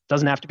 it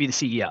doesn't have to be the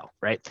CEO,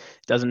 right?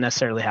 It doesn't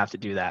necessarily have to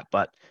do that,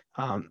 but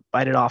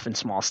bite it off in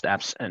small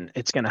steps, and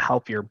it's going to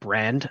help your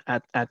brand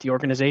at the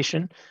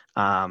organization.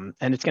 And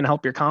it's going to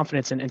help your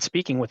confidence in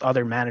speaking with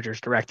other managers,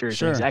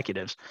 directors, and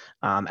executives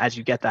as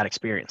you get that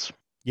experience.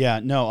 Yeah,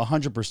 no,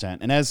 100%.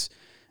 And as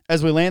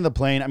we land the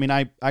plane, I mean,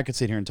 I could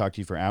sit here and talk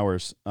to you for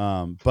hours.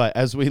 But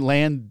as we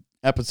land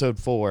episode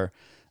 4,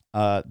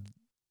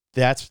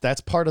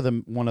 that's part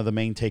of one of the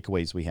main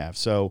takeaways we have.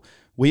 So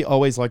we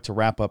always like to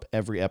wrap up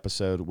every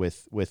episode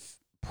with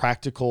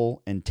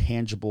practical and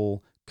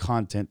tangible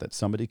content that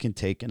somebody can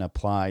take and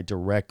apply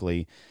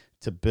directly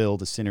to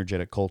build a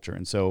synergetic culture.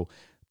 And so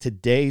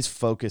today's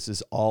focus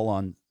is all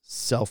on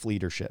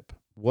self-leadership.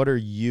 What are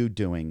you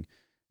doing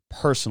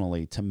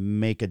personally to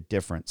make a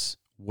difference?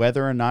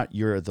 Whether or not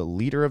you're the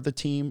leader of the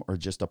team or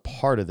just a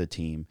part of the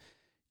team,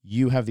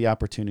 you have the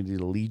opportunity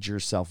to lead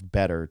yourself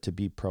better, to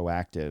be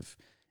proactive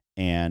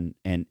and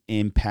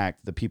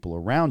impact the people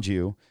around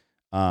you.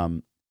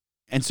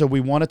 And so we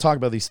want to talk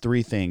about these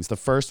 3 things. The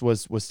first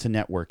was to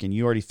network, and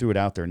you already threw it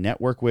out there.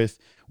 Network with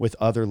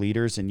other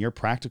leaders, and your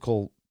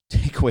practical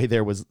takeaway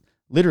there was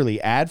literally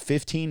add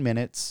 15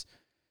 minutes,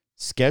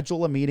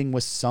 schedule a meeting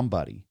with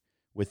somebody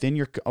within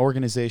your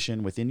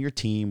organization, within your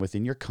team,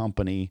 within your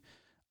company.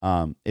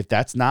 If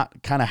that's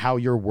not kind of how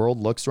your world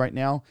looks right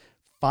now,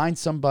 find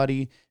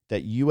somebody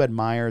that you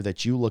admire,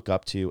 that you look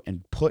up to,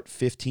 and put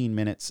 15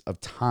 minutes of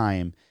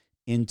time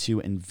into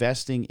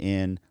investing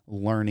in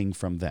learning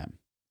from them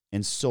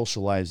and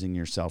socializing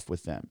yourself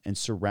with them and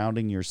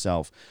surrounding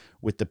yourself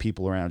with the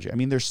people around you. I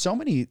mean, there's so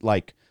many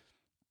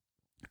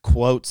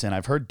quotes, and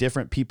I've heard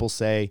different people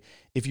say,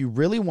 if you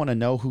really want to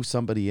know who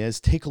somebody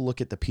is, take a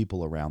look at the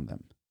people around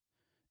them.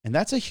 And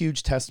that's a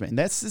huge testament. And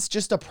it's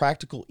just a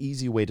practical,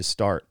 easy way to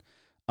start.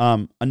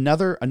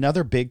 Another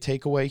big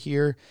takeaway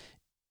here,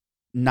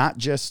 not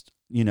just,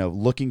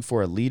 looking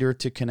for a leader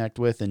to connect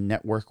with and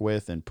network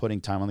with and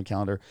putting time on the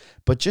calendar,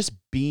 but just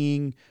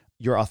being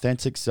your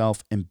authentic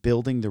self and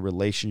building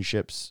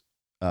relationships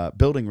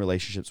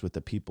with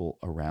the people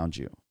around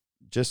you.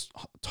 Just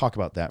talk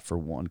about that for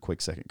one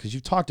quick second, because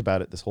you've talked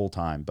about it this whole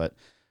time, but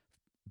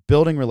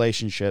building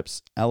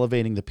relationships,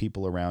 elevating the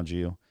people around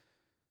you.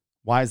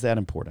 Why is that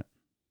important?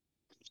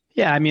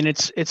 Yeah, I mean,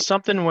 it's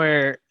something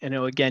where,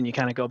 again, you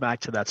kind of go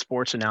back to that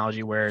sports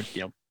analogy where,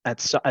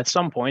 at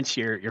some points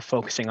you're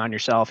focusing on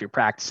yourself, you're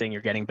practicing,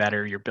 you're getting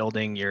better, you're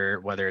building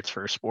whether it's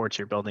for sports,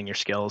 you're building your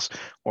skills,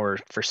 or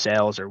for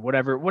sales, or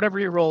whatever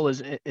your role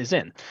is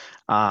in.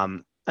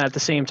 At the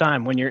same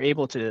time, when you're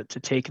able to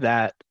take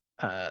that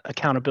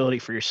accountability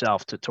for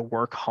yourself to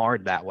work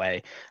hard that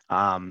way,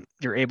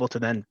 you're able to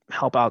then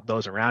help out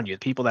those around you. The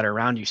people that are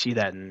around you see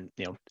that, and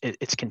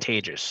it's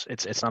contagious.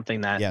 It's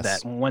something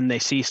that when they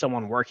see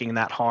someone working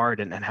that hard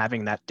and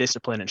having that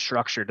discipline and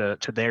structure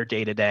to their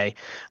day to day,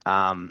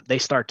 they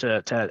start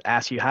to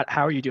ask you,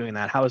 how are you doing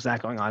that? How is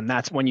that going on? And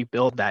that's when you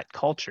build that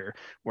culture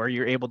where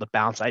you're able to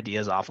bounce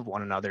ideas off of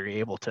one another. You're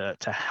able to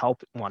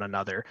help one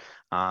another,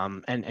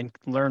 and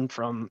learn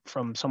from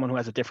someone who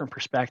has a different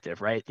perspective,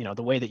 right?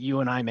 The way that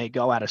you and I may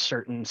go at a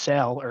certain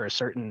sale or a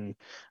certain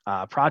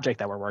project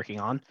that we're working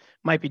on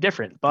might be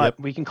different, but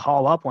we can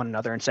call up one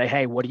another and say,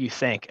 hey, what do you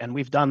think? And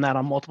we've done that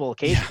on multiple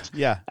occasions.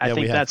 I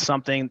think that's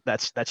something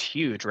that's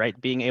huge, right?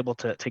 Being able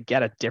to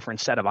get a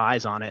different set of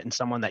eyes on it, and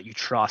someone that you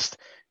trust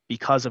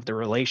because of the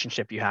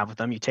relationship you have with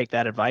them. You take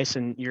that advice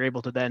and you're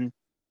able to then,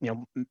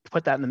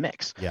 put that in the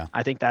mix.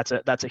 I think that's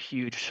a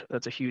huge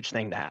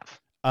thing to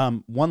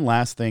have. One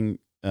last thing,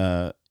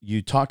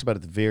 you talked about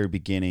at the very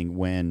beginning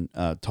when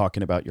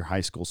talking about your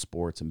high school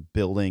sports and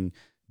building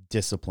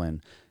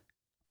discipline.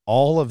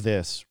 All of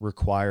this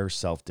requires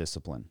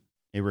self-discipline.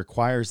 It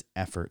requires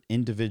effort,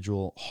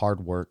 individual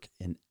hard work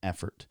and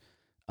effort.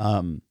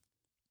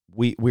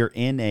 we're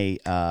in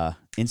a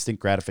instant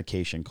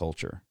gratification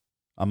culture,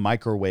 a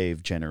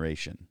microwave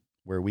generation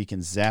where we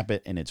can zap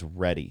it and it's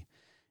ready.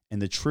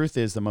 And the truth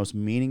is, the most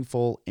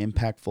meaningful,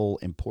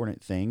 impactful,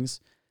 important things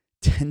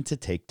tend to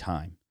take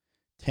time,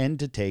 tend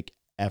to take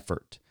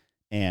effort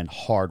and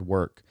hard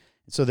work.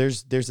 So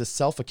there's a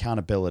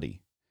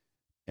self-accountability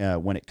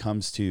when it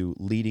comes to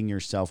leading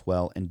yourself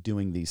well and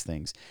doing these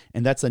things.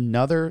 And that's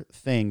another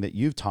thing that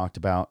you've talked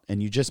about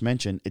and you just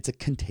mentioned. It's a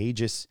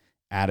contagious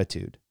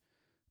attitude.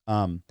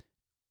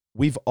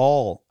 We've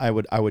all, I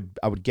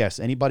would guess,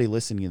 anybody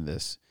listening to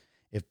this,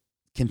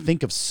 can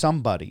think of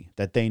somebody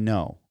that they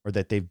know or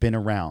that they've been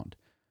around,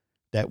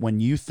 that when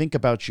you think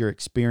about your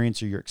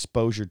experience or your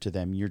exposure to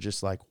them, you're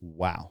just like,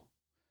 wow,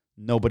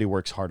 nobody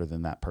works harder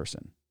than that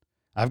person.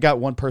 I've got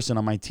one person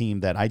on my team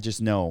that I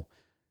just know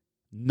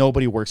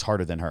nobody works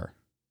harder than her.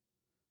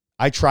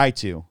 I try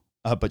to,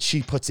 but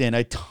she puts in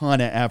a ton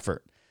of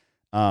effort.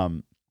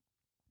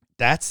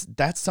 That's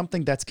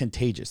something that's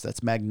contagious.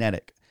 That's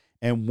magnetic.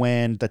 And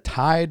when the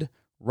tide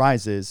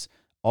rises,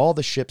 all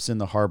the ships in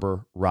the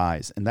harbor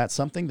rise. And that's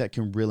something that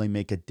can really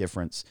make a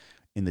difference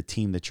in the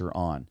team that you're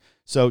on.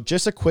 So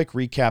just a quick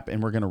recap,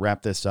 and we're going to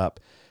wrap this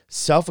up.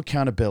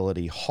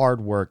 Self-accountability,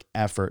 hard work,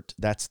 effort.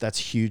 That's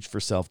huge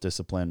for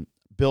self-discipline.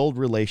 Build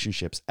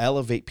relationships,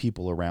 elevate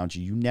people around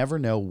you. You never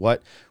know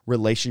what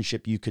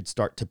relationship you could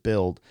start to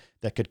build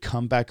that could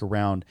come back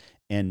around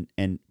and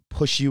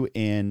push you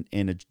in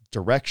a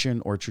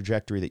direction or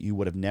trajectory that you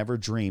would have never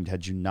dreamed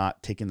had you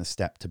not taken the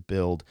step to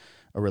build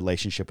a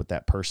relationship with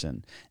that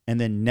person. And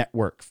then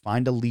network,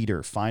 find a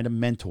leader, find a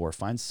mentor,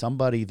 find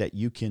somebody that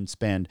you can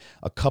spend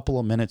a couple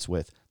of minutes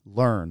with,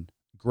 learn,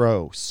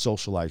 grow,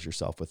 socialize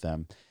yourself with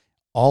them.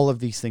 All of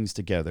these things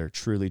together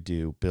truly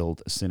do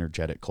build a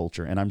synergetic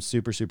culture. And I'm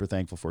super, super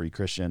thankful for you,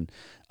 Christian.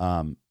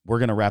 We're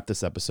going to wrap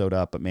this episode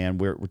up, but man,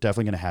 we're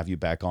definitely going to have you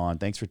back on.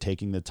 Thanks for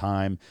taking the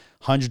time,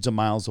 hundreds of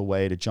miles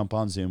away, to jump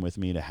on Zoom with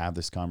me to have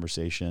this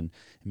conversation.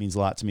 It means a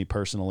lot to me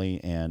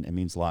personally, and it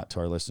means a lot to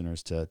our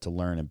listeners to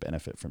learn and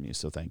benefit from you.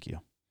 So thank you.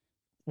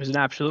 It was an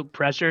absolute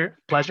pleasure.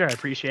 I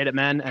appreciate it,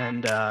 man.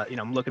 And,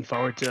 I'm looking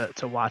forward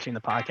to watching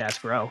the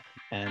podcast grow.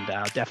 And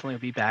I'll definitely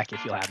be back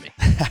if you'll have me.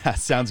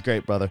 Sounds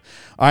great, brother.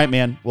 All right,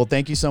 man. Well,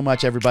 thank you so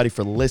much, everybody,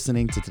 for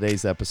listening to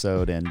today's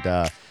episode. And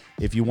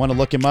if you want to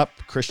look him up,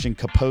 Christian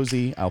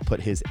Capozzi, I'll put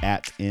his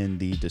 @ in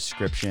the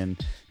description,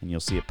 and you'll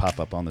see it pop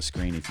up on the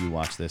screen if you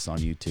watch this on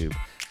YouTube.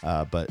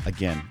 But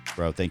again,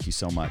 bro, thank you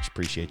so much.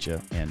 Appreciate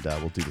you. And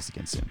we'll do this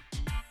again soon.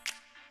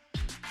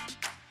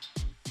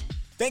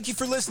 Thank you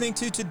for listening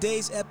to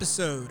today's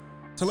episode.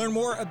 To learn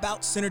more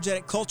about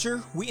Synergetic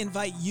Culture, we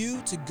invite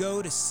you to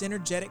go to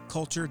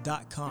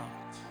synergeticculture.com.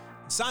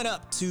 Sign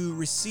up to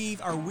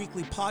receive our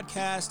weekly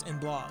podcast and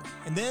blog,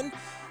 and then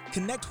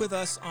connect with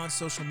us on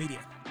social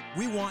media.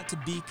 We want to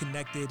be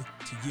connected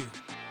to you.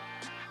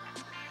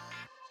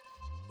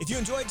 If you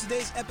enjoyed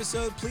today's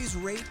episode, please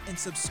rate and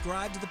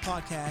subscribe to the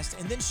podcast,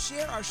 and then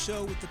share our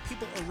show with the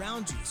people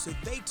around you so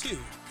they too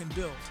can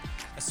build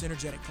a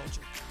synergetic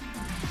culture.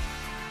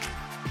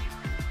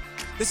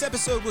 This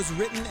episode was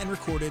written and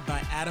recorded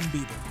by Adam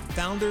Bieber,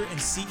 founder and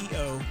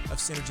CEO of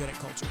Synergetic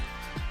Culture.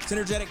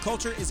 Synergetic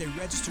Culture is a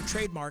registered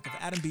trademark of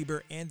Adam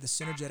Bieber and the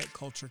Synergetic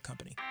Culture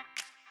Company.